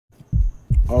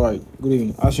Alright, good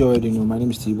evening. As you already know, my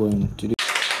name is Tibo, and today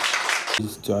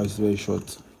is very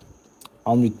short.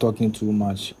 I won't be talking too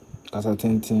much because I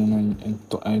tend to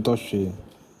and touch share.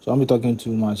 So I won't be talking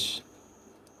too much.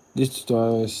 This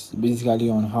tutorial is basically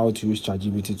on how to use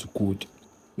ChatGPT to code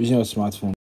using your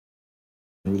smartphone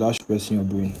without stressing your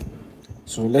brain.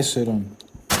 So let's head on.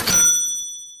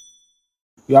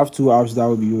 We have two apps that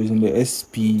will be using the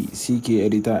Spck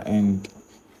editor and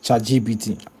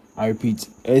ChatGPT. I repeat,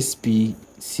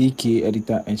 Spck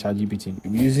editor and ChatGPT.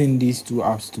 We're using these two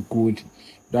apps to code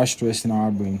without stressing our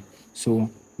brain.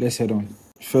 So let's head on.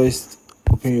 First,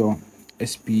 open your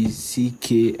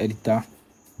Spck editor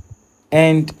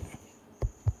and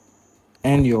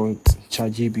your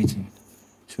ChatGPT.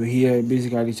 So here,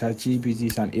 basically, ChatGPT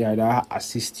is an AI that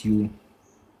assists you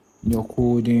in your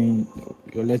coding,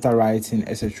 your letter writing,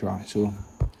 etc. So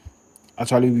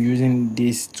actually, we're using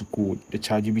this to code, the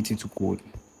ChatGPT to code.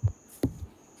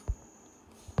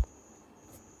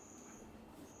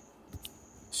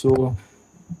 So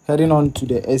heading on to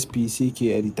the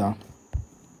Spck editor,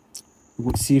 you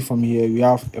could see from here we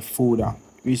have a folder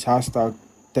which has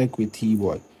tech with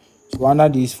keyboard. So under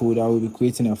this folder, we'll be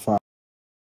creating a file.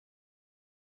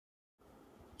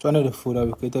 So under the folder,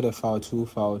 we created a file, two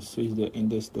files, which is the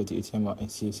index.html and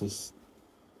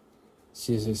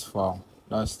CSS file.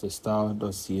 That's the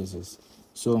style.css.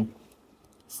 So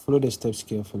follow the steps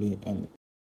carefully and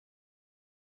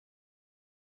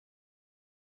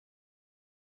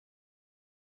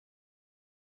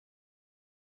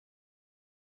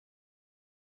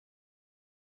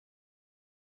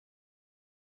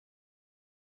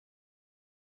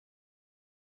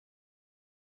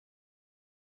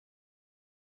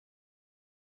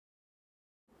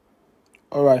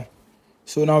alright.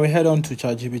 So now we head on to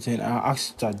ChatGPT and I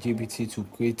ask ChatGPT to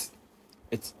create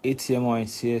its HTML and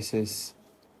CSS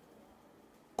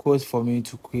code for me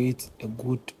to create a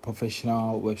good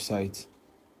professional website.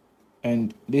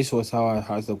 And this was how I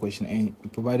asked the question, and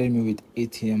it provided me with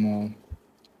HTML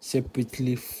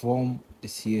separately from the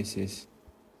CSS.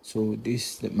 So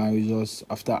this is my results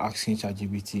after asking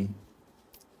ChatGPT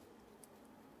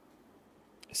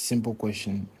a simple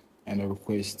question and a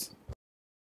request.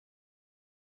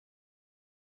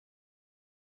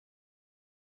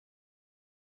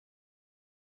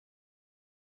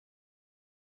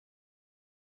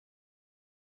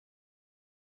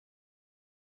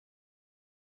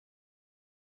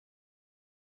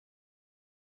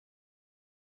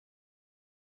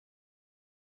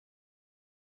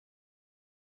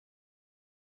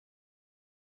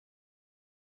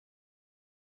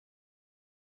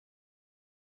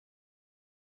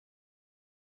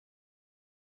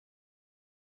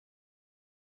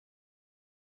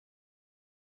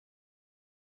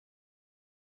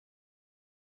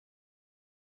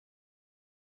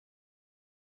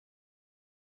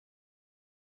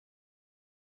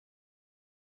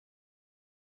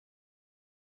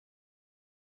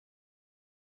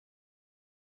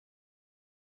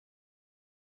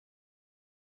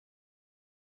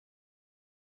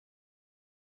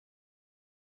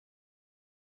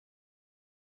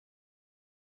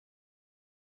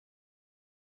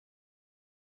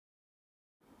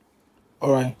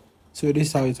 Alright, so this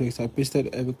is how it works. I pasted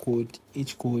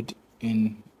each code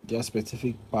in their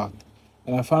specific path,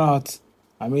 and I found out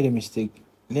I made a mistake.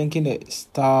 Linking the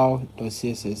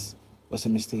style.css was a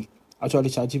mistake. Actually,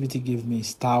 ChatGPT gave me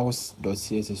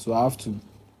styles.css, so I have to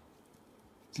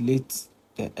delete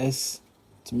the S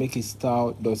to make it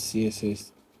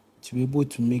style.css to be able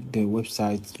to make the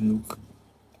website look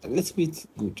a little bit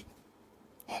good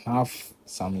and have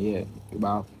some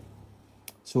about.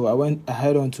 So I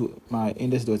head on to my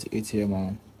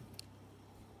index.html,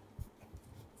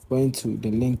 went to the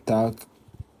link tag,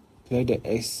 clear the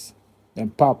S, then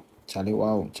pop. Charlie,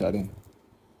 wow, Charlie.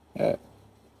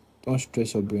 Don't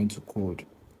stress your brain to code.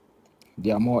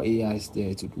 There are more AIs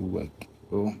there to do work.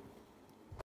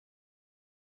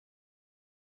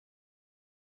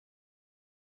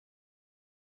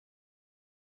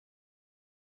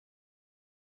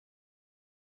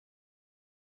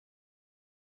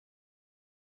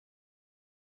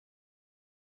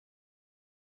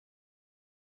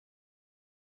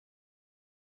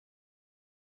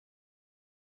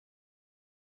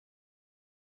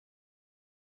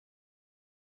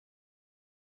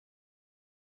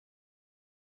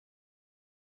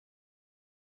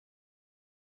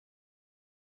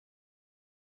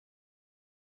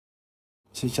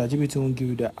 So ChatGPT won't give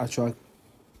you the actual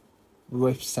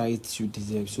website you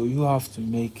deserve. So you have to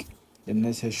make the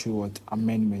necessary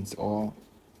amendments, or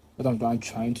what I'm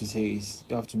trying to say is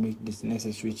you have to make the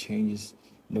necessary changes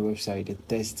in the website, the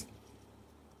test,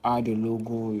 add the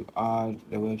logo, you add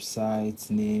the website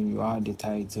name, you add the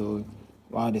title,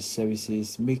 you add the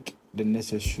services, make the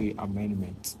necessary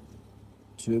amendments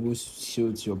to be able to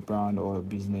suit your brand or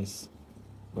business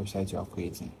website you are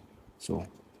creating. So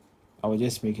I was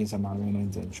just making some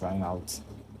amendments and trying out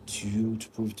to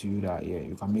prove to you that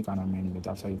you can make an amendment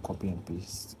after you copy and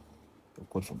paste the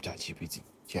code from ChatGPT.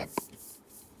 Yeah.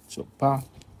 So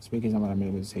making some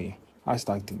amendments here.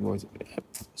 Hashtag the was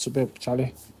super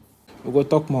Charlie. We'll go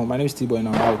talk more. My name is Tibo and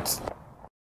I'm out.